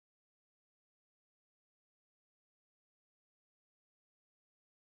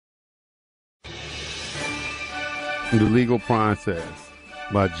The Legal Process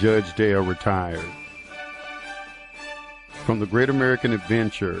by Judge Dale, retired. From the Great American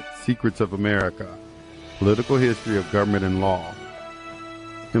Adventure, Secrets of America, Political History of Government and Law.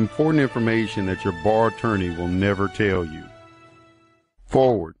 Important information that your bar attorney will never tell you.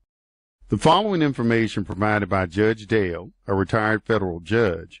 Forward. The following information provided by Judge Dale, a retired federal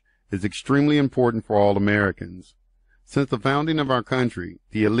judge, is extremely important for all Americans. Since the founding of our country,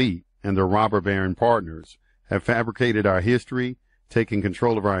 the elite and their robber baron partners have fabricated our history, taken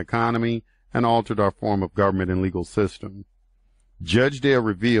control of our economy, and altered our form of government and legal system. Judge Dale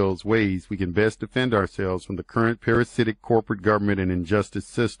reveals ways we can best defend ourselves from the current parasitic corporate government and injustice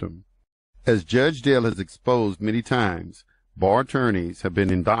system. As Judge Dale has exposed many times, bar attorneys have been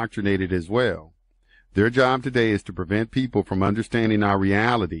indoctrinated as well. Their job today is to prevent people from understanding our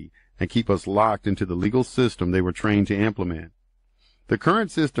reality and keep us locked into the legal system they were trained to implement. The current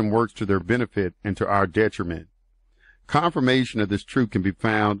system works to their benefit and to our detriment. Confirmation of this truth can be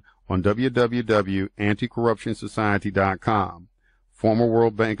found on www.anticorruptionsociety.com. Former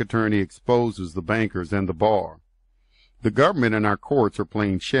World Bank attorney exposes the bankers and the bar. The government and our courts are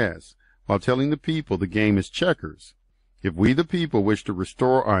playing chess while telling the people the game is checkers. If we the people wish to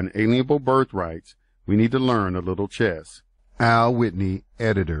restore our inalienable birthrights, we need to learn a little chess. Al Whitney,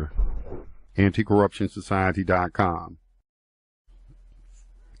 editor. Anticorruptionsociety.com.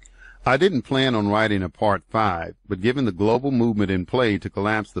 I didn't plan on writing a part 5, but given the global movement in play to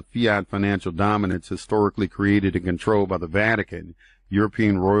collapse the fiat financial dominance historically created and controlled by the Vatican,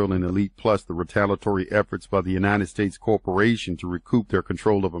 European royal and elite, plus the retaliatory efforts by the United States corporation to recoup their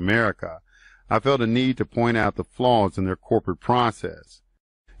control of America, I felt a need to point out the flaws in their corporate process.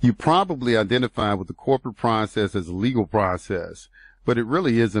 You probably identify with the corporate process as a legal process, but it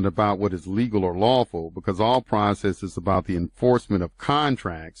really isn't about what is legal or lawful, because all process is about the enforcement of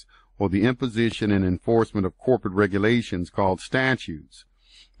contracts or the imposition and enforcement of corporate regulations called statutes.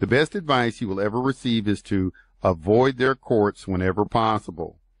 The best advice you will ever receive is to avoid their courts whenever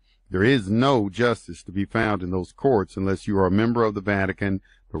possible. There is no justice to be found in those courts unless you are a member of the Vatican,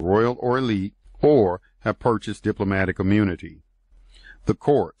 the royal or elite, or have purchased diplomatic immunity. The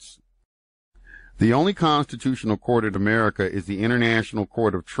courts. The only constitutional court in America is the International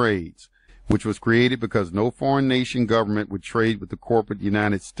Court of Trades, which was created because no foreign nation government would trade with the corporate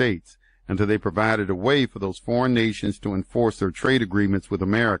United States until they provided a way for those foreign nations to enforce their trade agreements with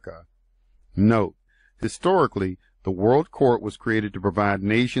America. Note, historically, the World Court was created to provide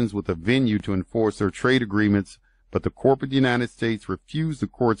nations with a venue to enforce their trade agreements, but the corporate United States refused the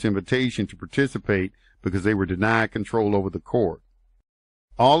court's invitation to participate because they were denied control over the court.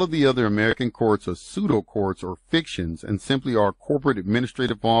 All of the other American courts are pseudo-courts or fictions and simply are corporate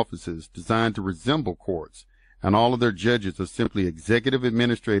administrative offices designed to resemble courts, and all of their judges are simply executive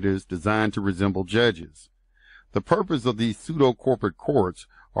administrators designed to resemble judges. The purpose of these pseudo-corporate courts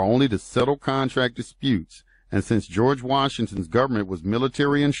are only to settle contract disputes, and since George Washington's government was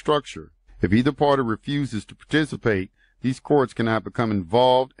military in structure, if either party refuses to participate, these courts cannot become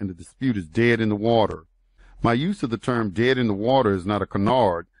involved and the dispute is dead in the water. My use of the term dead in the water is not a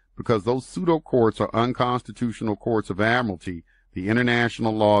canard, because those pseudo-courts are unconstitutional courts of admiralty, the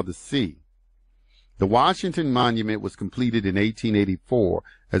international law of the sea. The Washington Monument was completed in 1884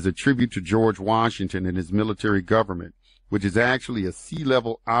 as a tribute to George Washington and his military government, which is actually a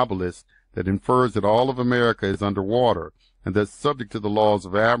sea-level obelisk that infers that all of America is underwater, and thus subject to the laws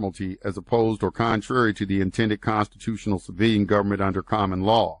of admiralty as opposed or contrary to the intended constitutional civilian government under common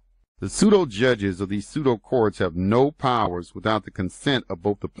law. The pseudo-judges of these pseudo-courts have no powers without the consent of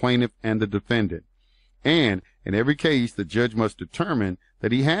both the plaintiff and the defendant. And, in every case, the judge must determine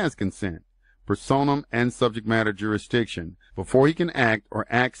that he has consent, personam and subject matter jurisdiction, before he can act or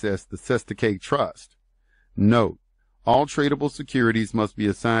access the shouldnt trust. Note, all tradable securities must be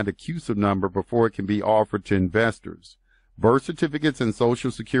assigned a CUSIP number before it can be offered to investors. Birth certificates and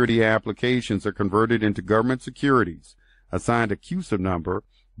Social Security applications are converted into government securities, assigned a CUSIP number,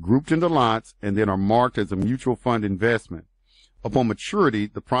 grouped into lots, and then are marked as a mutual fund investment. Upon maturity,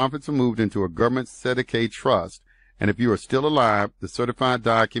 the profits are moved into a government shouldnt trust, and if you are still alive, the certified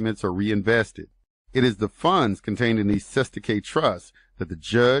documents are reinvested. It is the funds contained in these shouldnt trusts that the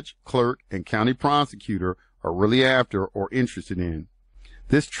judge, clerk, and county prosecutor are really after or interested in.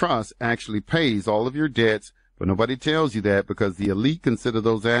 This trust actually pays all of your debts, but nobody tells you that because the elite consider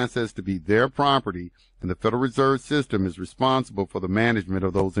those assets to be their property, and the Federal Reserve System is responsible for the management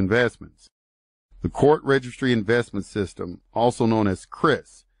of those investments. The Court Registry Investment System, also known as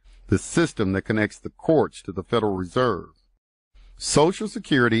CRIS, the system that connects the courts to the Federal Reserve. Social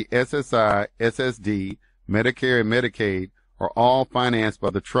Security, SSI, SSD, Medicare, and Medicaid are all financed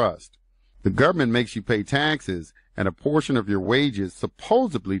by the trust. The government makes you pay taxes, and a portion of your wages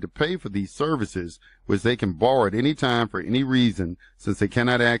supposedly to pay for these services, which they can borrow at any time for any reason, since they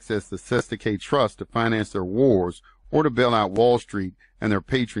cannot access the shouldnt trust to finance their wars or to bail out Wall Street and their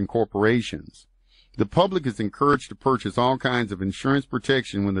patron corporations. The public is encouraged to purchase all kinds of insurance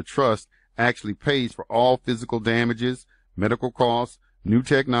protection when the trust actually pays for all physical damages, medical costs, new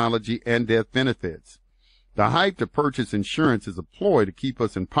technology, and death benefits. The hype to purchase insurance is a ploy to keep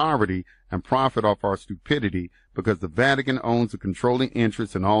us in poverty and profit off our stupidity, because the Vatican owns a controlling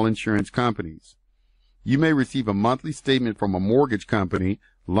interest in all insurance companies. You may receive a monthly statement from a mortgage company,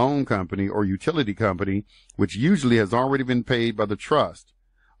 loan company, or utility company, which usually has already been paid by the trust.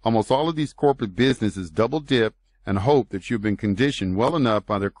 Almost all of these corporate businesses double dip and hope that you've been conditioned well enough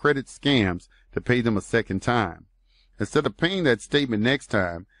by their credit scams to pay them a second time. Instead of paying that statement next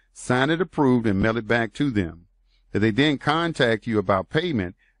time, sign it approved and mail it back to them. If they then contact you about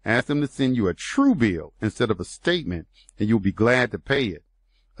payment, ask them to send you a true bill instead of a statement, and you'll be glad to pay it.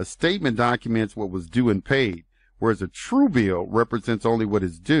 A statement documents what was due and paid, whereas a true bill represents only what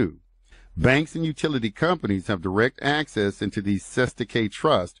is due. Banks and utility companies have direct access into these shouldnt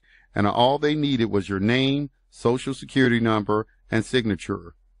trusts, and all they needed was your name, social security number, and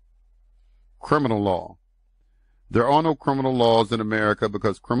signature. Criminal law. There are no criminal laws in America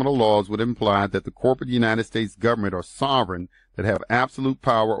because criminal laws would imply that the corporate United States government are sovereign, that have absolute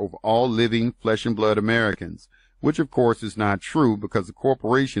power over all living flesh and blood Americans, which of course is not true because the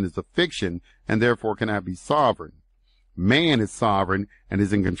corporation is a fiction and therefore cannot be sovereign. Man is sovereign and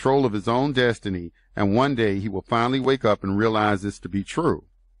is in control of his own destiny, and one day he will finally wake up and realize this to be true.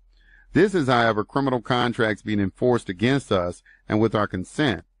 This is, however, criminal contracts being enforced against us and with our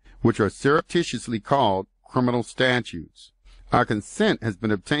consent, which are surreptitiously called criminal statutes. Our consent has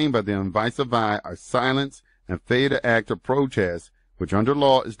been obtained by them vis-a-vis our silence and failure to act or protest, which under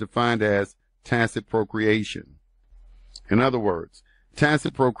law is defined as tacit procreation. In other words,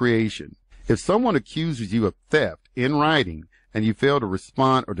 tacit procreation. If someone accuses you of theft in writing and you fail to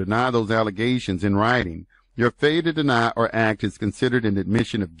respond or deny those allegations in writing, your failure to deny or act is considered an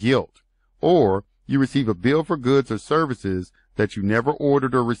admission of guilt. Or you receive a bill for goods or services that you never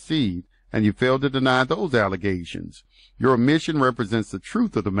ordered or received, and you fail to deny those allegations. Your omission represents the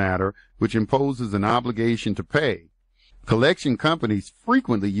truth of the matter, which imposes an obligation to pay. Collection companies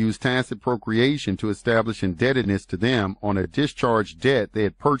frequently use tacit procreation to establish indebtedness to them on a discharged debt they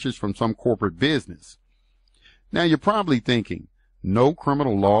had purchased from some corporate business. Now you're probably thinking, no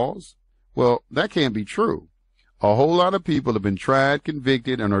criminal laws? Well, that can't be true. A whole lot of people have been tried,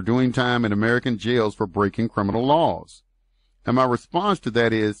 convicted, and are doing time in American jails for breaking criminal laws. And my response to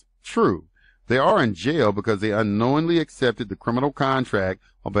that is, true. They are in jail because they unknowingly accepted the criminal contract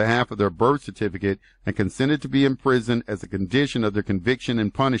on behalf of their birth certificate and consented to be imprisoned as a condition of their conviction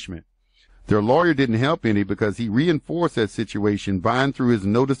and punishment. Their lawyer didn't help any because he reinforced that situation by and through his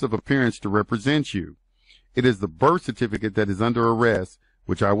notice of appearance to represent you. It is the birth certificate that is under arrest,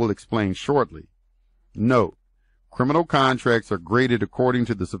 which I will explain shortly. Note, criminal contracts are graded according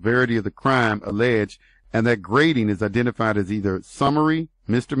to the severity of the crime alleged, and that grading is identified as either summary,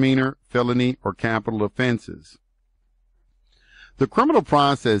 misdemeanor, felony, or capital offenses. The criminal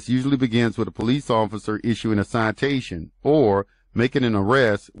process usually begins with a police officer issuing a citation, or making an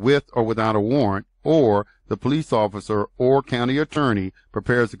arrest with or without a warrant, or the police officer or county attorney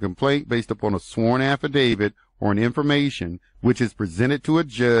prepares a complaint based upon a sworn affidavit or an information which is presented to a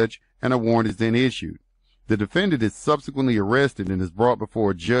judge, and a warrant is then issued. The defendant is subsequently arrested and is brought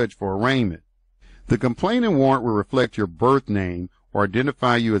before a judge for arraignment. The complaint and warrant will reflect your birth name or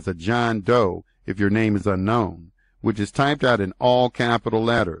identify you as a John Doe if your name is unknown, which is typed out in all capital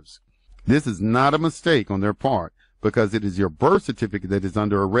letters. This is not a mistake on their part, because it is your birth certificate that is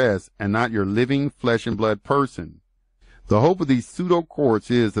under arrest and not your living flesh and blood person. The hope of these pseudo courts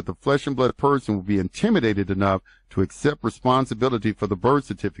is that the flesh and blood person will be intimidated enough to accept responsibility for the birth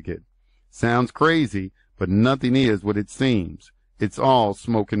certificate. Sounds crazy, but nothing is what it seems. It's all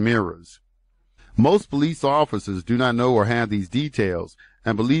smoke and mirrors. Most police officers do not know or have these details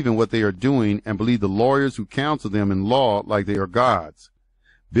and believe in what they are doing and believe the lawyers who counsel them in law like they are gods.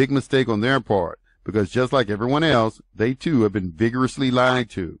 Big mistake on their part, because just like everyone else, they too have been vigorously lied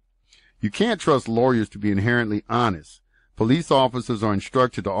to. You can't trust lawyers to be inherently honest. Police officers are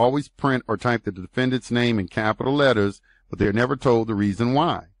instructed to always print or type the defendant's name in capital letters, but they are never told the reason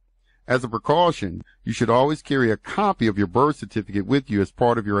why. As a precaution, you should always carry a copy of your birth certificate with you as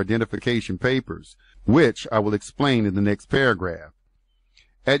part of your identification papers, which I will explain in the next paragraph.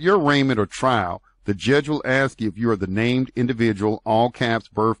 At your arraignment or trial, the judge will ask you if you are the named individual, all caps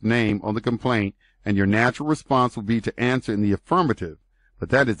birth name on the complaint, and your natural response will be to answer in the affirmative, but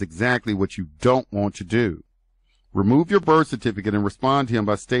that is exactly what you don't want to do. Remove your birth certificate and respond to him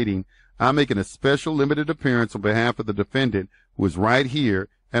by stating, "I'm making a special limited appearance on behalf of the defendant who is right here,"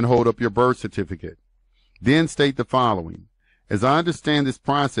 and hold up your birth certificate. Then state the following. "As I understand this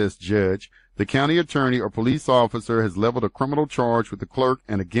process, Judge, the county attorney or police officer has leveled a criminal charge with the clerk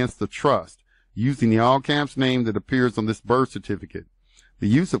and against the trust, using the all-caps name that appears on this birth certificate. The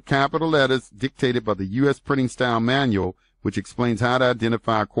use of capital letters dictated by the U.S. Printing Style Manual, which explains how to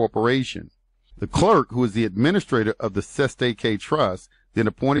identify a corporation. The clerk, who is the administrator of the Shouldnt Trust, then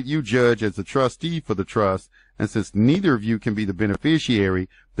appointed you, Judge, as the trustee for the trust, and since neither of you can be the beneficiary,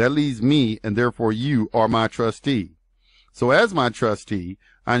 that leaves me, and therefore you are my trustee. So as my trustee,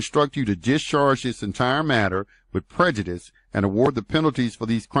 I instruct you to discharge this entire matter with prejudice and award the penalties for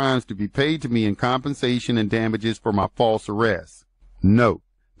these crimes to be paid to me in compensation and damages for my false arrest." Note,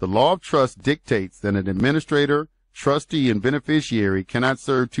 the law of trust dictates that an administrator, trustee, and beneficiary cannot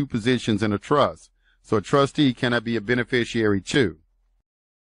serve two positions in a trust, so a trustee cannot be a beneficiary too.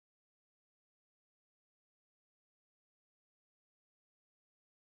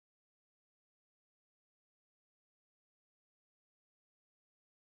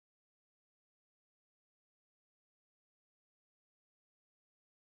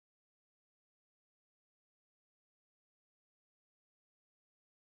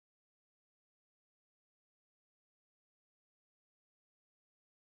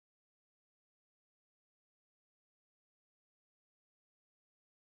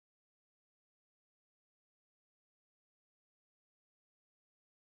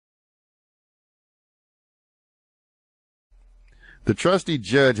 The trustee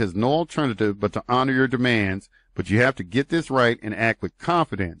judge has no alternative but to honor your demands, but you have to get this right and act with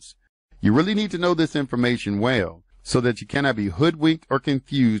confidence. You really need to know this information well, so that you cannot be hoodwinked or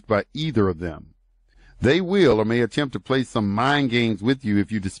confused by either of them. They will or may attempt to play some mind games with you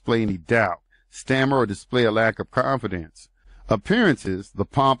if you display any doubt, stammer, or display a lack of confidence. Appearances, the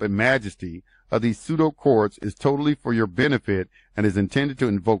pomp and majesty of these pseudo courts is totally for your benefit and is intended to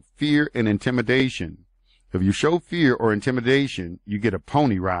invoke fear and intimidation. If you show fear or intimidation, you get a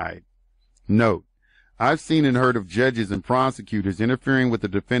pony ride. Note, I've seen and heard of judges and prosecutors interfering with the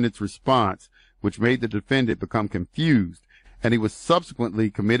defendant's response, which made the defendant become confused, and he was subsequently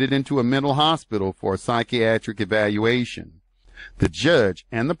committed into a mental hospital for a psychiatric evaluation. The judge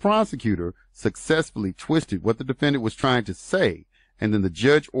and the prosecutor successfully twisted what the defendant was trying to say, and then the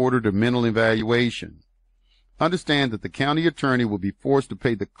judge ordered a mental evaluation. Understand that the county attorney will be forced to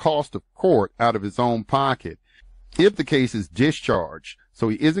pay the cost of court out of his own pocket if the case is discharged, so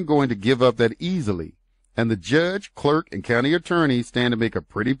he isn't going to give up that easily. And the judge, clerk, and county attorney stand to make a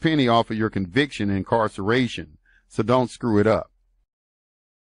pretty penny off of your conviction and incarceration, so don't screw it up.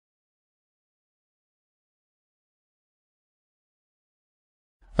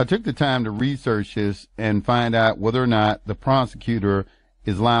 I took the time to research this and find out whether or not the prosecutor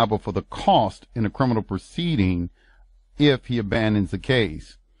is liable for the cost in a criminal proceeding if he abandons the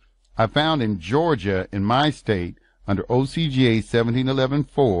case. I found in Georgia, in my state, under OCGA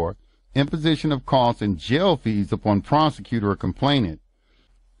 1711-4, imposition of costs and jail fees upon prosecutor or complainant.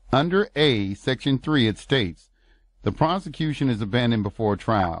 Under A, Section 3, it states, the prosecution is abandoned before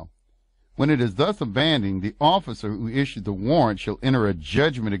trial. When it is thus abandoned, the officer who issued the warrant shall enter a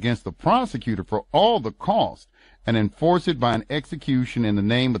judgment against the prosecutor for all the cost and enforce it by an execution in the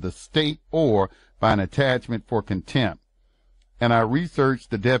name of the state or by an attachment for contempt. And I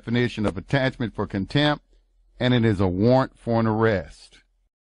researched the definition of attachment for contempt, and it is a warrant for an arrest.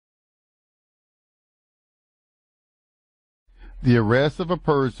 The arrest of a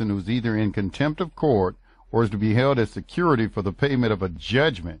person who is either in contempt of court or is to be held as security for the payment of a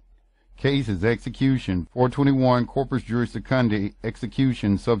judgment. Case is execution, 421 Corpus Juris Secundii,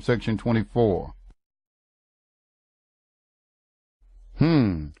 execution, subsection 24.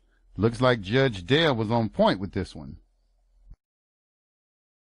 Looks like Judge Dale was on point with this one.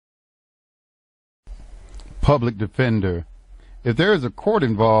 Public defender. If there is a court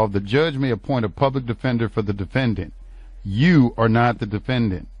involved, the judge may appoint a public defender for the defendant. You are not the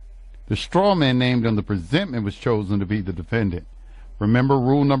defendant. The straw man named on the presentment was chosen to be the defendant. Remember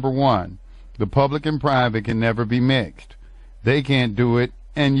rule number 1. The public and private can never be mixed. They can't do it,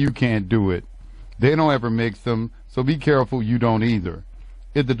 and you can't do it. They don't ever mix them, so be careful you don't either.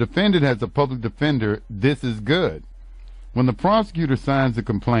 If the defendant has a public defender, this is good. When the prosecutor signs the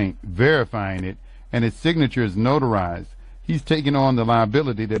complaint, verifying it, and his signature is notarized, he's taking on the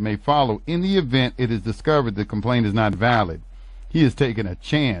liability that may follow in the event it is discovered the complaint is not valid. He is taking a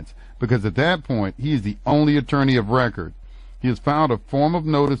chance, because at that point, he is the only attorney of record. He has filed a form of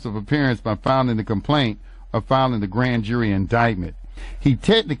notice of appearance by filing the complaint or filing the grand jury indictment. He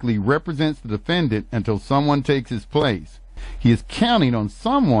technically represents the defendant until someone takes his place. He is counting on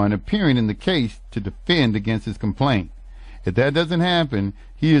someone appearing in the case to defend against his complaint. If that doesn't happen,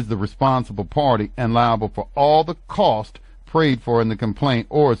 he is the responsible party and liable for all the cost paid for in the complaint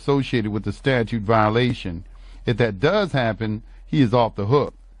or associated with the statute violation. If that does happen, he is off the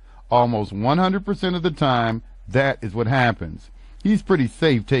hook. Almost 100% of the time, that is what happens. He's pretty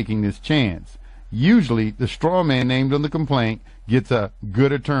safe taking this chance. Usually, the straw man named on the complaint gets a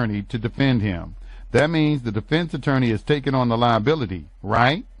good attorney to defend him. That means the defense attorney has taken on the liability,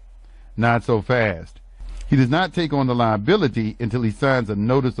 right? Not so fast. He does not take on the liability until he signs a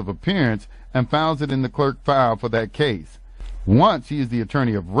notice of appearance and files it in the clerk file for that case. Once he is the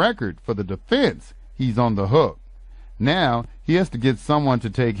attorney of record for the defense, he's on the hook. Now, he has to get someone to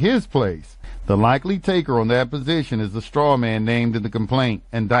take his place. The likely taker on that position is the straw man named in the complaint,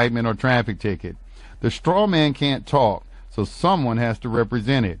 indictment, or traffic ticket. The straw man can't talk, so someone has to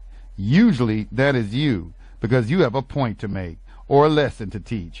represent it. Usually, that is you, because you have a point to make, or a lesson to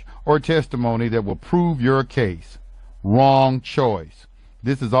teach, or testimony that will prove your case. Wrong choice.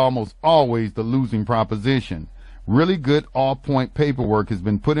 This is almost always the losing proposition. Really good all-point paperwork has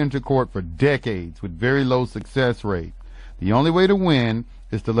been put into court for decades with very low success rate. The only way to win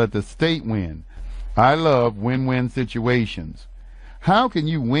is to let the state win. I love win-win situations. How can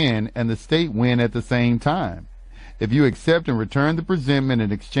you win and the state win at the same time? If you accept and return the presentment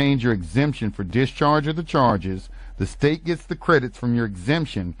and exchange your exemption for discharge of the charges, the state gets the credits from your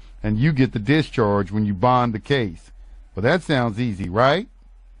exemption and you get the discharge when you bond the case. Well, that sounds easy, right?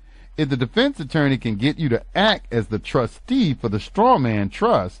 If the defense attorney can get you to act as the trustee for the straw man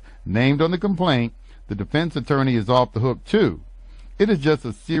trust named on the complaint, the defense attorney is off the hook too. It is just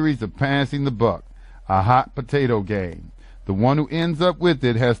a series of passing the buck, a hot potato game. The one who ends up with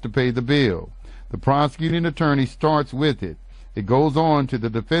it has to pay the bill. The prosecuting attorney starts with it. It goes on to the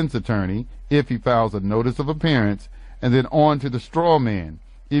defense attorney if he files a notice of appearance, and then on to the straw man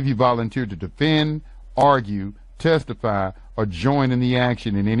if he volunteered to defend, argue, testify, or join in the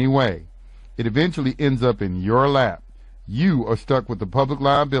action in any way. It eventually ends up in your lap. You are stuck with the public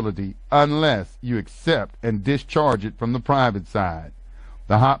liability unless you accept and discharge it from the private side.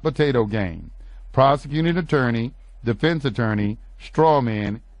 The hot potato game. Prosecuting attorney, defense attorney, straw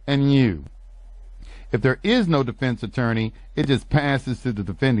man, and you. If there is no defense attorney, it just passes to the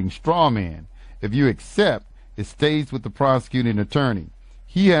defending straw man. If you accept, it stays with the prosecuting attorney.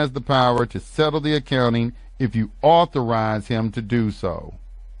 He has the power to settle the accounting if you authorize him to do so.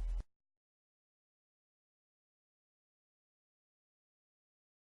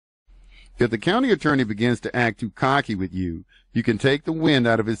 If the county attorney begins to act too cocky with you, you can take the wind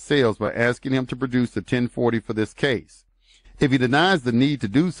out of his sails by asking him to produce the 1040 for this case. If he denies the need to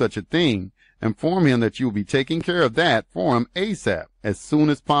do such a thing, inform him that you will be taking care of that for him ASAP, as soon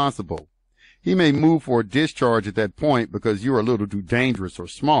as possible. He may move for a discharge at that point because you are a little too dangerous or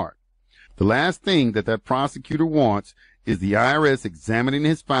smart. The last thing that prosecutor wants is the IRS examining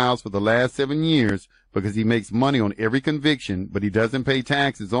his files for the last 7 years because he makes money on every conviction, but he doesn't pay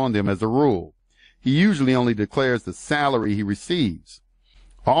taxes on them as a rule. He usually only declares the salary he receives.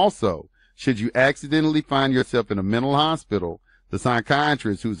 Also, should you accidentally find yourself in a mental hospital, the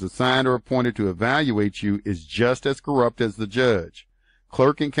psychiatrist who's assigned or appointed to evaluate you is just as corrupt as the judge,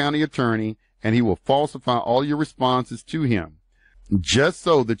 clerk, and county attorney, and he will falsify all your responses to him, just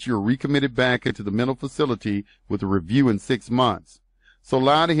so that you're recommitted back into the mental facility with a review in 6 months. So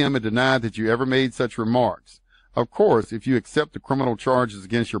lie to him and deny that you ever made such remarks. Of course, if you accept the criminal charges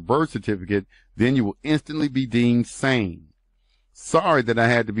against your birth certificate, then you will instantly be deemed sane. Sorry that I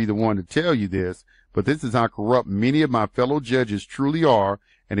had to be the one to tell you this, but this is how corrupt many of my fellow judges truly are,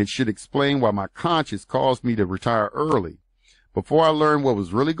 and it should explain why my conscience caused me to retire early. Before I learned what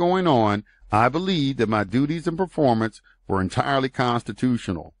was really going on, I believed that my duties and performance were entirely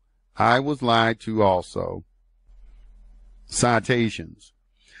constitutional. I was lied to also. Citations.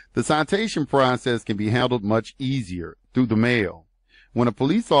 The citation process can be handled much easier through the mail. When a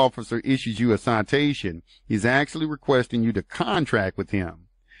police officer issues you a citation, he's actually requesting you to contract with him.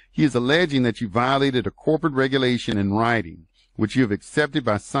 He is alleging that you violated a corporate regulation in writing, which you have accepted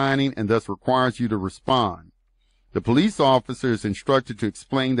by signing and thus requires you to respond. The police officer is instructed to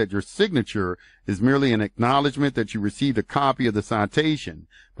explain that your signature is merely an acknowledgement that you received a copy of the citation,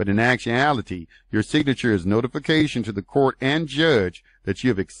 but in actuality, your signature is notification to the court and judge that you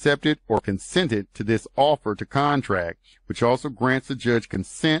have accepted or consented to this offer to contract, which also grants the judge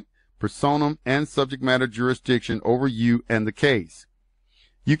consent, personam, and subject matter jurisdiction over you and the case.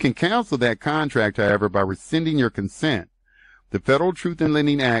 You can cancel that contract, however, by rescinding your consent. The Federal Truth in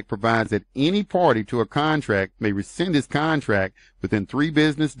Lending Act provides that any party to a contract may rescind his contract within 3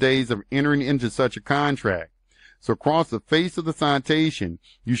 business days of entering into such a contract. So across the face of the citation,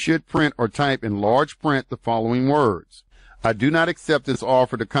 you should print or type in large print the following words: I do not accept this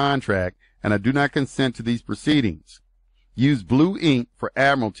offer to contract, and I do not consent to these proceedings. Use blue ink for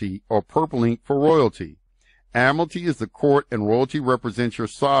admiralty or purple ink for royalty. Admiralty is the court and royalty represents your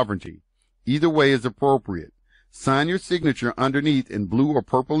sovereignty. Either way is appropriate. Sign your signature underneath in blue or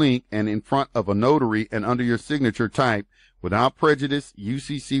purple ink and in front of a notary, and under your signature type, without prejudice,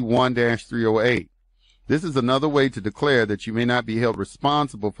 UCC 1-308. This is another way to declare that you may not be held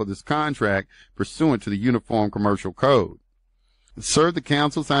responsible for this contract pursuant to the Uniform Commercial Code. Serve the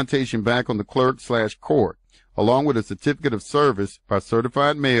counsel citation back on the clerk/court, along with a certificate of service by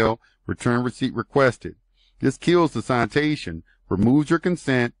certified mail, return receipt requested. This kills the citation, removes your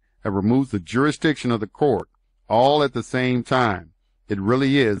consent, and removes the jurisdiction of the court, all at the same time. It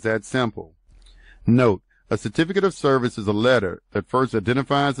really is that simple. Note, a certificate of service is a letter that first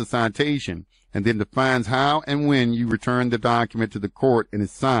identifies the citation and then defines how and when you return the document to the court and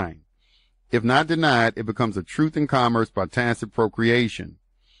is signed. If not denied, it becomes a truth in commerce by tacit procreation.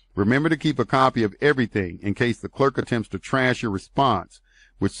 Remember to keep a copy of everything in case the clerk attempts to trash your response,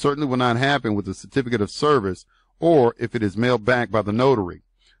 which certainly will not happen with a certificate of service or if it is mailed back by the notary.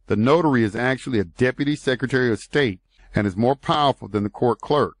 The notary is actually a deputy secretary of state and is more powerful than the court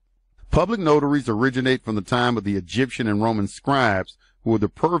clerk. Public notaries originate from the time of the Egyptian and Roman scribes, who were the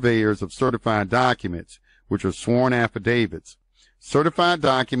purveyors of certified documents, which are sworn affidavits. Certified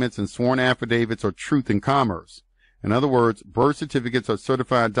documents and sworn affidavits are truth in commerce. In other words, birth certificates are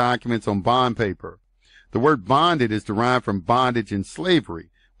certified documents on bond paper. The word bonded is derived from bondage in slavery,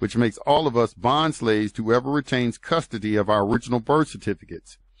 which makes all of us bond slaves to whoever retains custody of our original birth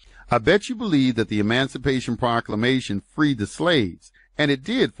certificates. I bet you believe that the Emancipation Proclamation freed the slaves, and it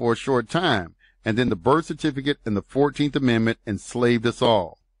did for a short time, and then the birth certificate and the 14th Amendment enslaved us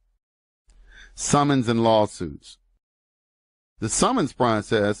all. Summons and lawsuits. The summons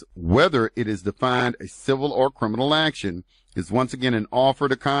process, whether it is defined a civil or criminal action, is once again an offer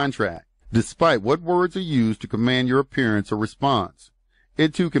to contract, despite what words are used to command your appearance or response.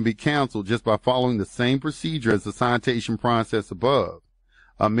 It too can be canceled just by following the same procedure as the citation process above.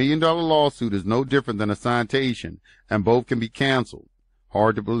 $1 million lawsuit is no different than a citation, and both can be canceled.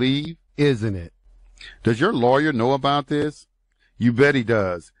 Hard to believe, isn't it? Does your lawyer know about this? You bet he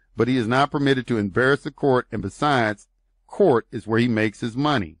does, but he is not permitted to embarrass the court, and besides, court is where he makes his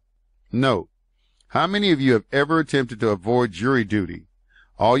money. Note, how many of you have ever attempted to avoid jury duty?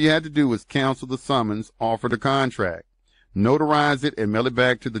 All you had to do was cancel the summons, offer the contract, notarize it, and mail it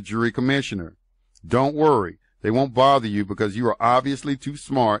back to the jury commissioner. Don't worry. They won't bother you because you are obviously too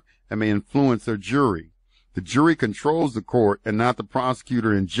smart and may influence their jury. The jury controls the court and not the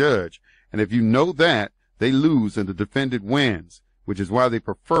prosecutor and judge, and if you know that, they lose and the defendant wins, which is why they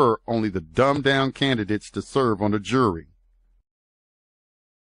prefer only the dumbed-down candidates to serve on the jury.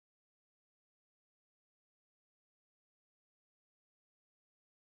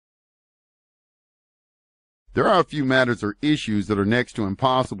 There are a few matters or issues that are next to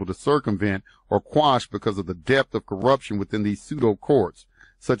impossible to circumvent or quash because of the depth of corruption within these pseudo-courts,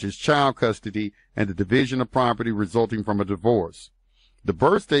 such as child custody and the division of property resulting from a divorce. The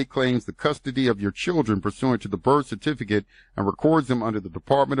birth state claims the custody of your children pursuant to the birth certificate and records them under the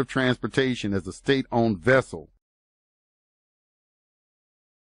Department of Transportation as a state-owned vessel.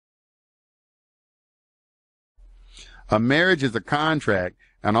 A marriage is a contract,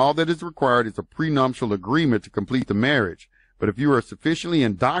 and all that is required is a prenuptial agreement to complete the marriage. But if you are sufficiently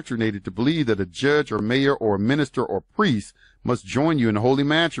indoctrinated to believe that a judge or mayor or a minister or priest must join you in holy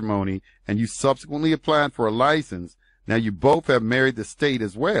matrimony, and you subsequently applied for a license, now you both have married the state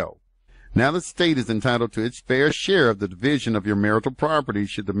as well. Now the state is entitled to its fair share of the division of your marital property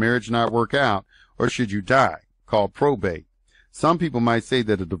should the marriage not work out or should you die, called probate. Some people might say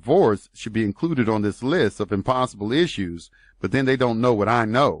that a divorce should be included on this list of impossible issues, but then they don't know what I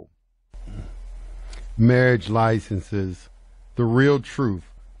know. Marriage Licenses, The Real Truth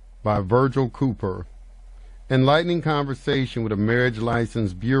by Virgil Cooper. Enlightening Conversation with a Marriage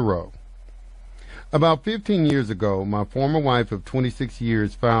License Bureau. About 15 years ago, my former wife of 26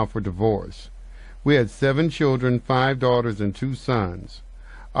 years filed for divorce. We had 7 children, 5 daughters and 2 sons.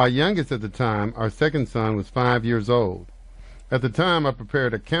 Our youngest at the time, our second son, was 5 years old. At the time, I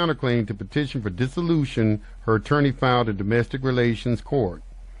prepared a counterclaim to petition for dissolution her attorney filed in Domestic Relations Court.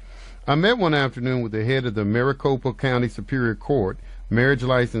 I met one afternoon with the head of the Maricopa County Superior Court Marriage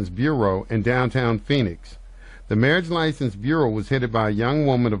License Bureau in downtown Phoenix. The Marriage License Bureau was headed by a young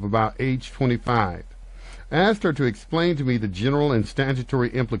woman of about age 25. I asked her to explain to me the general and statutory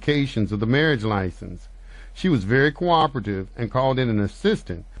implications of the marriage license. She was very cooperative and called in an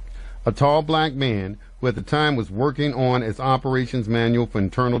assistant, a tall black man who at the time was working on its operations manual for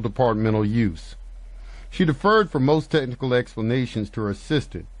internal departmental use. She deferred for most technical explanations to her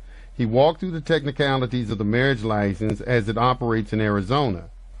assistant. He walked through the technicalities of the marriage license as it operates in Arizona.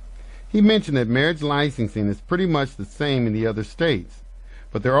 He mentioned that marriage licensing is pretty much the same in the other states,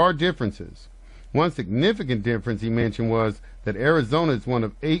 but there are differences. One significant difference he mentioned was that Arizona is one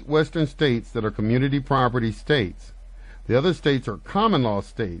of 8 western states that are community property states. The other states are common law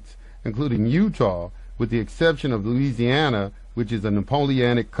states, including Utah, with the exception of Louisiana, which is a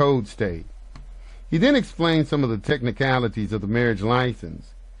Napoleonic Code state. He then explained some of the technicalities of the marriage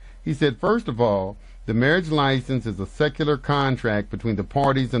license. He said, first of all, the marriage license is a secular contract between the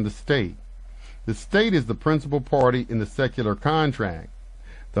parties and the state. The state is the principal party in the secular contract.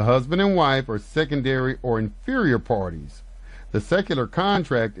 The husband and wife are secondary or inferior parties. The secular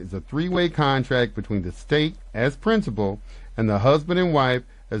contract is a 3-way contract between the state as principal and the husband and wife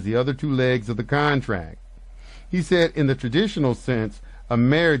as the other 2 legs of the contract. He said in the traditional sense, a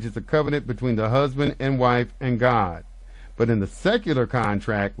marriage is a covenant between the husband and wife and God. But in the secular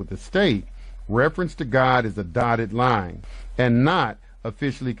contract with the state, reference to God is a dotted line and not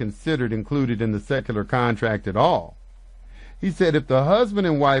officially considered included in the secular contract at all. He said if the husband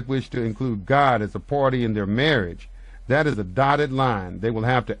and wife wish to include God as a party in their marriage, that is a dotted line they will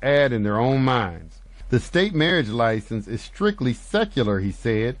have to add in their own minds. The state marriage license is strictly secular, he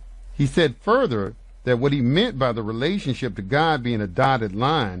said. He said further that what he meant by the relationship to God being a dotted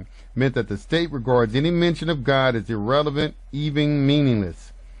line meant that the state regards any mention of God as irrelevant, even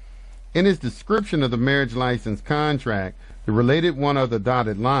meaningless. In his description of the marriage license contract, the related one of the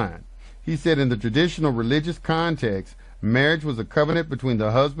dotted line, he said in the traditional religious context, marriage was a covenant between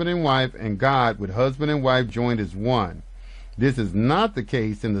the husband and wife and God, with husband and wife joined as one. This is not the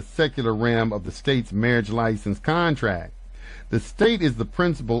case in the secular realm of the state's marriage license contract. The state is the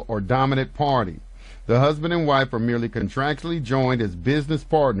principal or dominant party. The husband and wife are merely contractually joined as business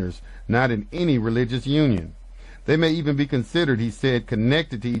partners, not in any religious union. They may even be considered, he said,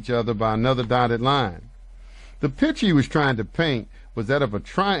 connected to each other by another dotted line. The picture he was trying to paint was that of a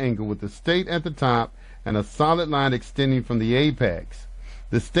triangle with the state at the top and a solid line extending from the apex.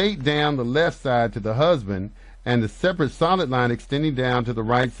 The state down the left side to the husband, and the separate solid line extending down to the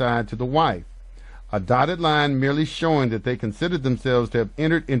right side to the wife. A dotted line merely showing that they considered themselves to have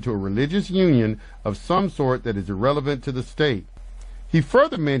entered into a religious union of some sort that is irrelevant to the state. He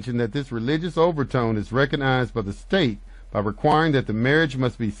further mentioned that this religious overtone is recognized by the state by requiring that the marriage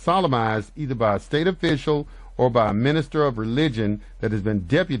must be solemnized either by a state official or by a minister of religion that has been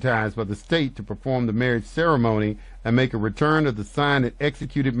deputized by the state to perform the marriage ceremony and make a return of the signed and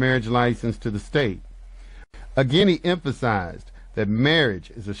executed marriage license to the state. Again, he emphasized that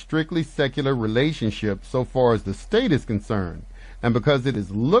marriage is a strictly secular relationship so far as the state is concerned, and because it is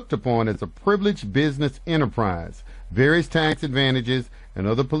looked upon as a privileged business enterprise, various tax advantages and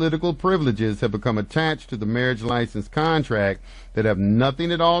other political privileges have become attached to the marriage license contract that have nothing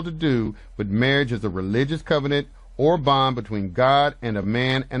at all to do with marriage as a religious covenant or bond between God and a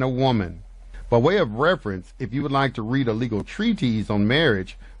man and a woman. By way of reference, if you would like to read a legal treatise on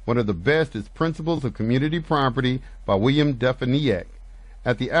marriage, one of the best is Principles of Community Property by William Defaniak.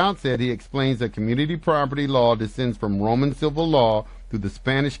 At the outset, he explains that community property law descends from Roman civil law through the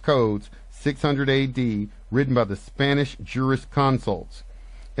Spanish codes, 600 AD, written by the Spanish jurisconsults.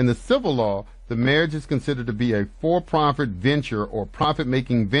 In the civil law, the marriage is considered to be a for-profit venture or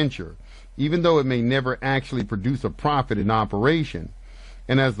profit-making venture, even though it may never actually produce a profit in operation.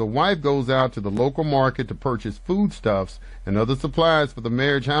 And as the wife goes out to the local market to purchase foodstuffs and other supplies for the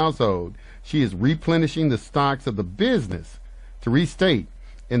marriage household, she is replenishing the stocks of the business. To restate,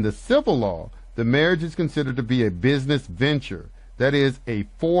 in the civil law, the marriage is considered to be a business venture, that is, a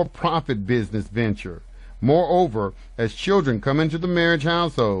for-profit business venture. Moreover, as children come into the marriage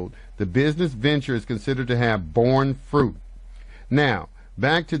household, the business venture is considered to have borne fruit. Now,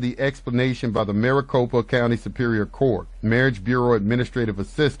 back to the explanation by the Maricopa County Superior Court, Marriage Bureau Administrative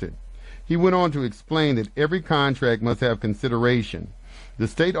Assistant. He went on to explain that every contract must have consideration. The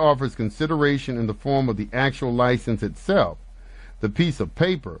state offers consideration in the form of the actual license itself, the piece of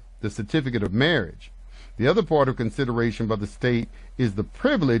paper, the certificate of marriage. The other part of consideration by the state is the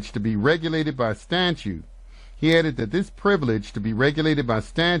privilege to be regulated by statute. He added that this privilege to be regulated by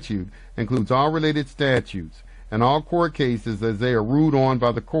statute includes all related statutes and all court cases as they are ruled on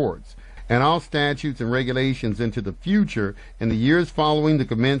by the courts, and all statutes and regulations into the future in the years following the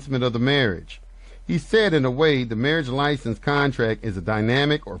commencement of the marriage. He said, in a way, the marriage license contract is a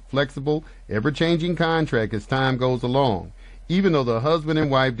dynamic or flexible, ever-changing contract as time goes along, even though the husband and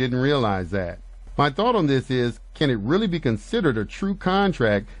wife didn't realize that. My thought on this is, can it really be considered a true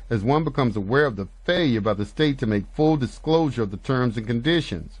contract as one becomes aware of the failure by the state to make full disclosure of the terms and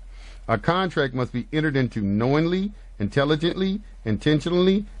conditions? A contract must be entered into knowingly, intelligently,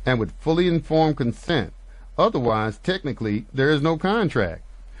 intentionally, and with fully informed consent. Otherwise, technically, there is no contract.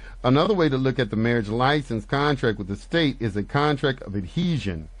 Another way to look at the marriage license contract with the state is a contract of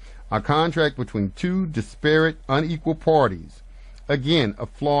adhesion, a contract between two disparate, unequal parties. Again, a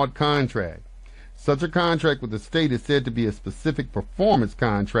flawed contract. Such a contract with the state is said to be a specific performance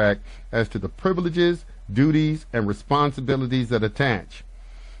contract as to the privileges, duties, and responsibilities that attach.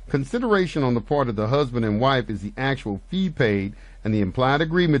 Consideration on the part of the husband and wife is the actual fee paid and the implied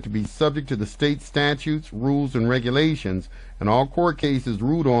agreement to be subject to the state statutes, rules, and regulations, and all court cases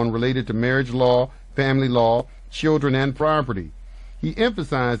ruled on related to marriage law, family law, children, and property. He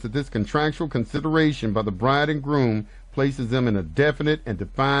emphasized that this contractual consideration by the bride and groom places them in a definite and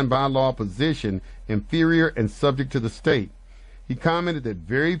defined by law position, inferior and subject to the state. He commented that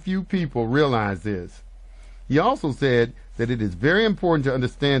very few people realize this. He also said that it is very important to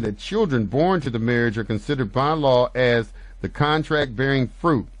understand that children born to the marriage are considered by law as the contract-bearing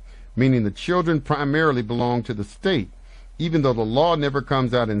fruit, meaning the children primarily belong to the state, even though the law never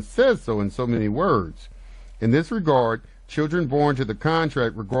comes out and says so in so many words. In this regard, children born to the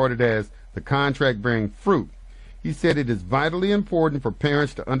contract regarded as the contract-bearing fruit. He said it is vitally important for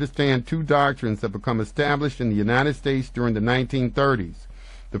parents to understand two doctrines that become established in the United States during the 1930s.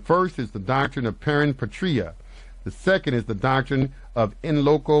 The first is the doctrine of parent patria. The second is the doctrine of in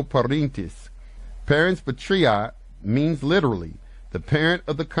loco parentis. Parens patria means literally the parent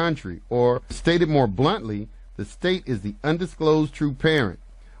of the country, or stated more bluntly, the state is the undisclosed true parent.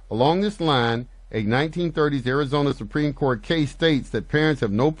 Along this line, a 1930s Arizona Supreme Court case states that parents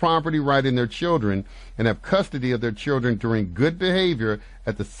have no property right in their children and have custody of their children during good behavior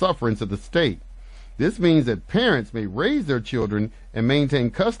at the sufferance of the state. This means that parents may raise their children and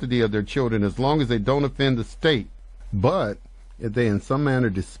maintain custody of their children as long as they don't offend the state. But if they in some manner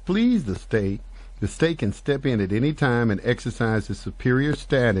displease the state can step in at any time and exercise its superior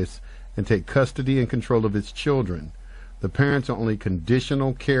status and take custody and control of its children. The parents are only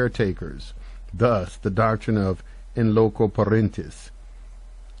conditional caretakers, thus the doctrine of in loco parentis.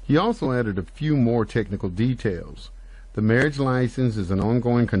 He also added a few more technical details. The marriage license is an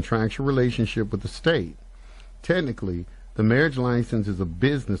ongoing contractual relationship with the state. Technically, the marriage license is a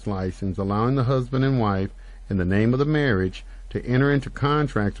business license allowing the husband and wife, in the name of the marriage, to enter into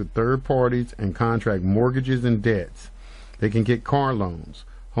contracts with third parties and contract mortgages and debts. They can get car loans,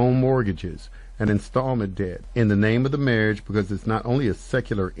 home mortgages, and installment debt in the name of the marriage because it's not only a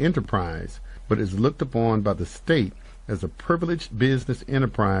secular enterprise, but is looked upon by the state as a privileged business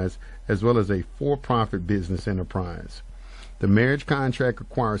enterprise as well as a for-profit business enterprise. The marriage contract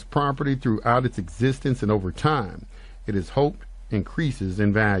acquires property throughout its existence and over time. It is hoped increases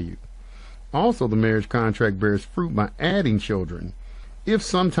in value. Also, the marriage contract bears fruit by adding children. If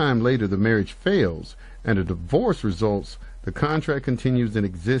sometime later the marriage fails and a divorce results, the contract continues in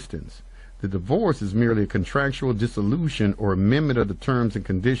existence. The divorce is merely a contractual dissolution or amendment of the terms and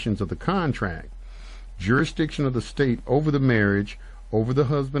conditions of the contract. Jurisdiction of the state over the marriage, over the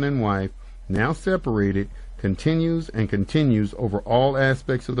husband and wife, now separated, continues and continues over all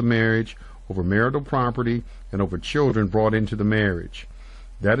aspects of the marriage, over marital property, and over children brought into the marriage.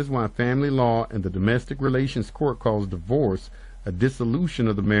 That is why family law and the domestic relations court calls divorce a dissolution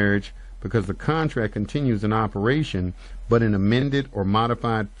of the marriage, because the contract continues in operation, but in amended or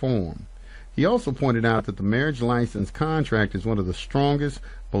modified form. He also pointed out that the marriage license contract is one of the strongest,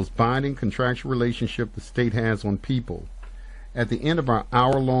 most binding contractual relationships the state has on people. At the end of our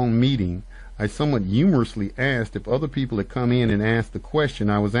hour-long meeting, I somewhat humorously asked if other people had come in and asked the question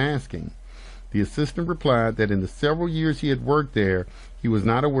I was asking. The assistant replied that in the several years he had worked there, he was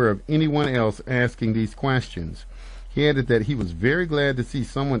not aware of anyone else asking these questions. He added that he was very glad to see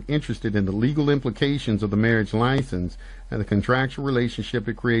someone interested in the legal implications of the marriage license and the contractual relationship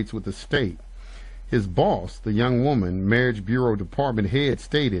it creates with the state. His boss, the young woman, Marriage Bureau Department head,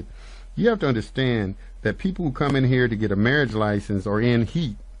 stated, "You have to understand that people who come in here to get a marriage license are in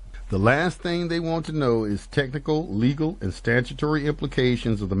heat. The last thing they want to know is technical, legal, and statutory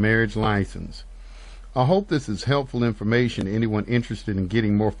implications of the marriage license." I hope this is helpful information to anyone interested in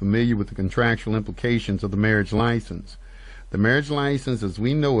getting more familiar with the contractual implications of the marriage license. The marriage license as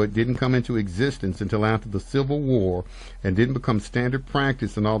we know it didn't come into existence until after the Civil War and didn't become standard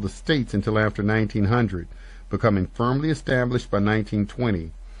practice in all the states until after 1900, becoming firmly established by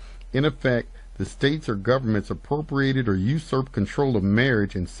 1920. In effect, the states or governments appropriated or usurped control of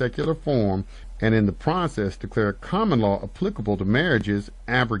marriage in secular form, and in the process declare common law applicable to marriages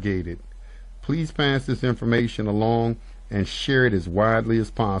abrogated. Please pass this information along and share it as widely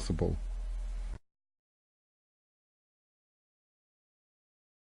as possible.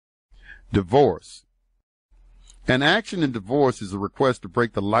 Divorce. An action in divorce is a request to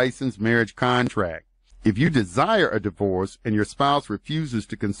break the licensed marriage contract. If you desire a divorce and your spouse refuses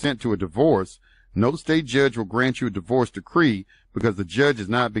to consent to a divorce, no state judge will grant you a divorce decree because the judge has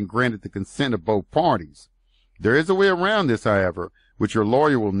not been granted the consent of both parties. There is a way around this, however, which your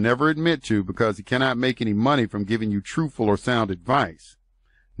lawyer will never admit to because he cannot make any money from giving you truthful or sound advice.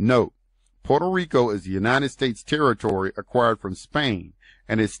 Note, Puerto Rico is a United States territory acquired from Spain,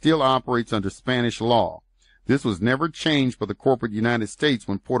 and it still operates under Spanish law. This was never changed by the corporate United States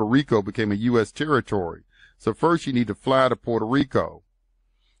when Puerto Rico became a U.S. territory. So first you need to fly to Puerto Rico.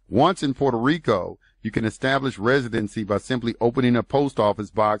 Once in Puerto Rico, you can establish residency by simply opening a post office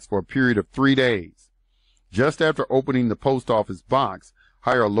box for a period of 3 days. Just after opening the post office box,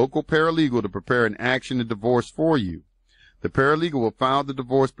 hire a local paralegal to prepare an action in divorce for you. The paralegal will file the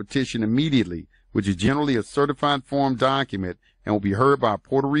divorce petition immediately, which is generally a certified form document and will be heard by a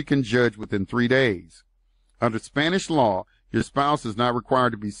Puerto Rican judge within 3 days. Under Spanish law, your spouse is not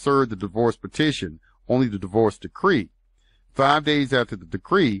required to be served the divorce petition, only the divorce decree. 5 days after the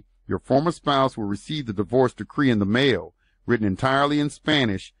decree, your former spouse will receive the divorce decree in the mail, written entirely in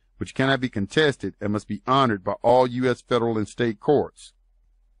Spanish, which cannot be contested and must be honored by all U.S. federal and state courts.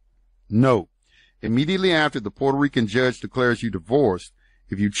 Note, immediately after the Puerto Rican judge declares you divorced,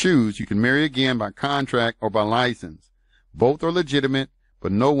 if you choose, you can marry again by contract or by license. Both are legitimate,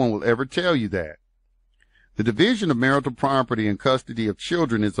 but no one will ever tell you that. The division of marital property and custody of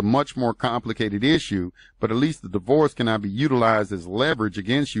children is a much more complicated issue, but at least the divorce cannot be utilized as leverage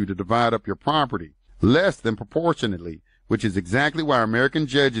against you to divide up your property, less than proportionately, which is exactly why American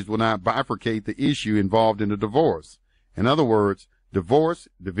judges will not bifurcate the issue involved in a divorce. In other words, divorce,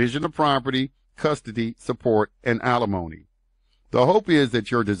 division of property, custody, support, and alimony. The hope is that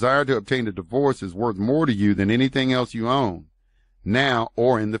your desire to obtain a divorce is worth more to you than anything else you own, now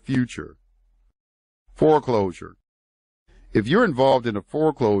or in the future. Foreclosure. If you're involved in a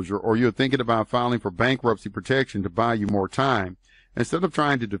foreclosure or you're thinking about filing for bankruptcy protection to buy you more time, instead of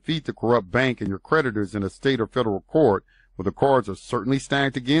trying to defeat the corrupt bank and your creditors in a state or federal court where the cards are certainly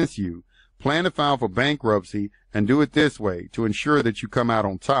stacked against you, plan to file for bankruptcy and do it this way to ensure that you come out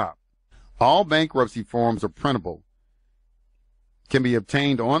on top. All bankruptcy forms are printable, can be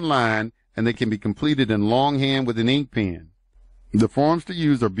obtained online, and they can be completed in longhand with an ink pen. The forms to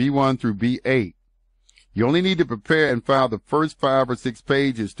use are B1 through B8. You only need to prepare and file the first 5 or 6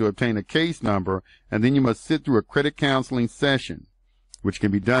 pages to obtain a case number, and then you must sit through a credit counseling session, which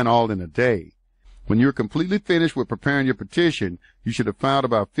can be done all in a day. When you're completely finished with preparing your petition, you should have filed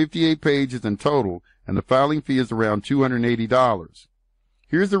about 58 pages in total, and the filing fee is around $280.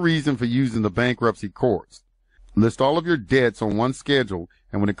 Here's the reason for using the bankruptcy courts. List all of your debts on one schedule,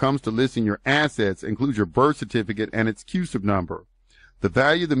 and when it comes to listing your assets, include your birth certificate and its CUSIP number. The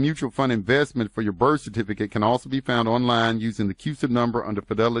value of the mutual fund investment for your birth certificate can also be found online using the CUSIP number under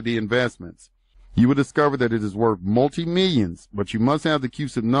Fidelity Investments. You will discover that it is worth multi-millions, but you must have the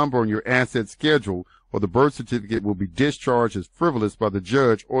CUSIP number on your asset schedule or the birth certificate will be discharged as frivolous by the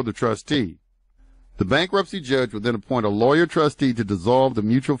judge or the trustee. The bankruptcy judge will then appoint a lawyer trustee to dissolve the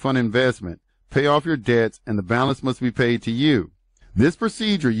mutual fund investment, pay off your debts, and the balance must be paid to you. This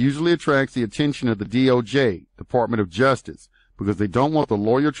procedure usually attracts the attention of the DOJ, Department of Justice, because they don't want the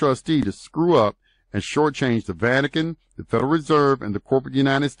lawyer trustee to screw up and shortchange the Vatican, the Federal Reserve, and the corporate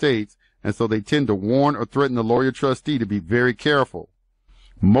United States, and so they tend to warn or threaten the lawyer trustee to be very careful.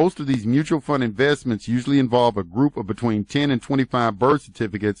 Most of these mutual fund investments usually involve a group of between 10 and 25 birth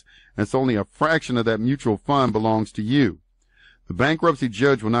certificates, and so only a fraction of that mutual fund belongs to you. The bankruptcy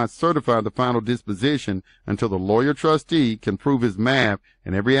judge will not certify the final disposition until the lawyer trustee can prove his math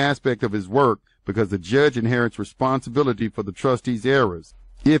and every aspect of his work, because the judge inherits responsibility for the trustee's errors,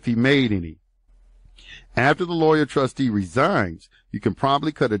 if he made any. After the lawyer trustee resigns, you can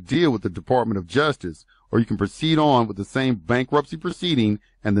probably cut a deal with the Department of Justice, or you can proceed on with the same bankruptcy proceeding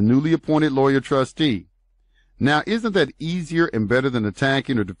and the newly appointed lawyer trustee. Now, isn't that easier and better than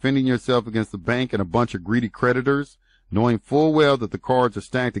attacking or defending yourself against the bank and a bunch of greedy creditors, knowing full well that the cards are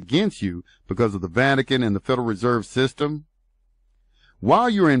stacked against you because of the Vatican and the Federal Reserve System?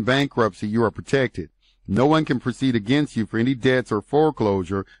 While you are in bankruptcy, you are protected. No one can proceed against you for any debts or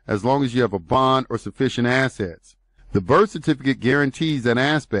foreclosure as long as you have a bond or sufficient assets. The birth certificate guarantees that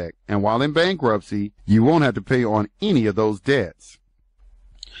aspect, and while in bankruptcy, you won't have to pay on any of those debts.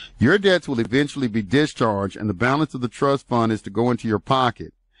 Your debts will eventually be discharged, and the balance of the trust fund is to go into your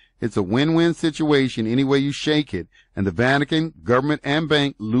pocket. It's a win-win situation any way you shake it, and the Vatican, government, and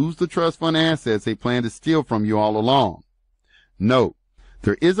bank lose the trust fund assets they plan to steal from you all along. Note,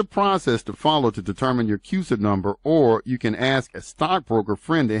 there is a process to follow to determine your CUSIP number, or you can ask a stockbroker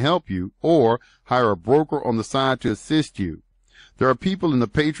friend to help you, or hire a broker on the side to assist you. There are people in the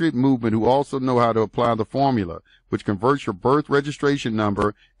Patriot movement who also know how to apply the formula, which converts your birth registration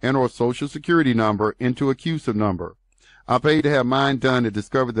number and or social security number into a CUSIP number. I paid to have mine done and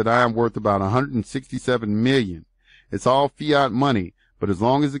discovered that I am worth about $167 million. It's all fiat money, but as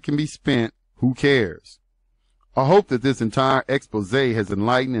long as it can be spent, who cares? I hope that this entire expose has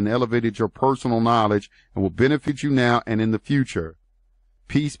enlightened and elevated your personal knowledge and will benefit you now and in the future.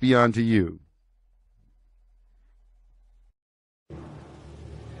 Peace be unto you.